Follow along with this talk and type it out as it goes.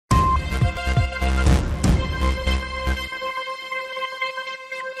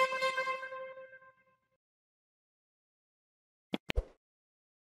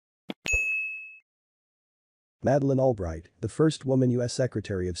Madeleine Albright, the first woman U.S.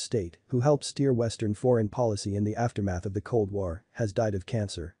 Secretary of State who helped steer Western foreign policy in the aftermath of the Cold War, has died of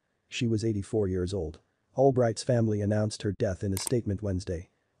cancer. She was 84 years old. Albright's family announced her death in a statement Wednesday.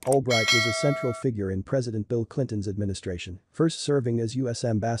 Albright was a central figure in President Bill Clinton's administration, first serving as U.S.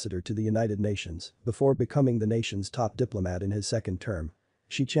 ambassador to the United Nations before becoming the nation's top diplomat in his second term.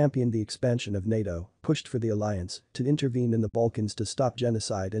 She championed the expansion of NATO, pushed for the alliance to intervene in the Balkans to stop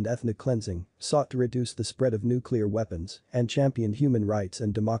genocide and ethnic cleansing, sought to reduce the spread of nuclear weapons, and championed human rights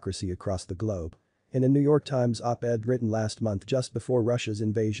and democracy across the globe. In a New York Times op-ed written last month just before Russia's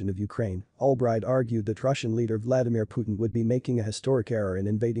invasion of Ukraine, Albright argued that Russian leader Vladimir Putin would be making a historic error in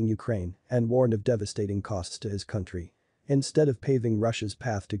invading Ukraine and warned of devastating costs to his country. Instead of paving Russia's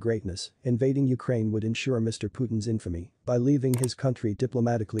path to greatness, invading Ukraine would ensure Mr. Putin's infamy by leaving his country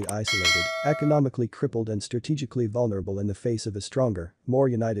diplomatically isolated, economically crippled and strategically vulnerable in the face of a stronger, more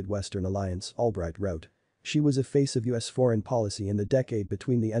united Western alliance, Albright wrote. She was a face of U.S. foreign policy in the decade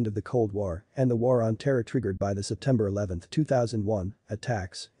between the end of the Cold War and the war on terror triggered by the September 11, 2001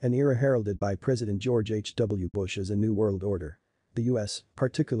 attacks, an era heralded by President George H.W. Bush as a new world order. The U.S.,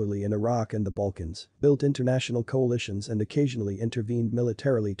 particularly in Iraq and the Balkans, built international coalitions and occasionally intervened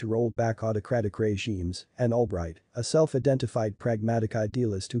militarily to roll back autocratic regimes, and Albright, a self-identified pragmatic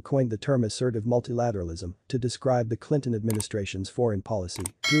idealist who coined the term assertive multilateralism to describe the Clinton administration's foreign policy,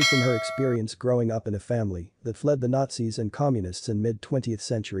 drew from her experience growing up in a family that fled the Nazis and communists in mid-20th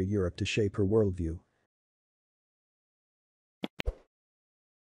century Europe to shape her worldview.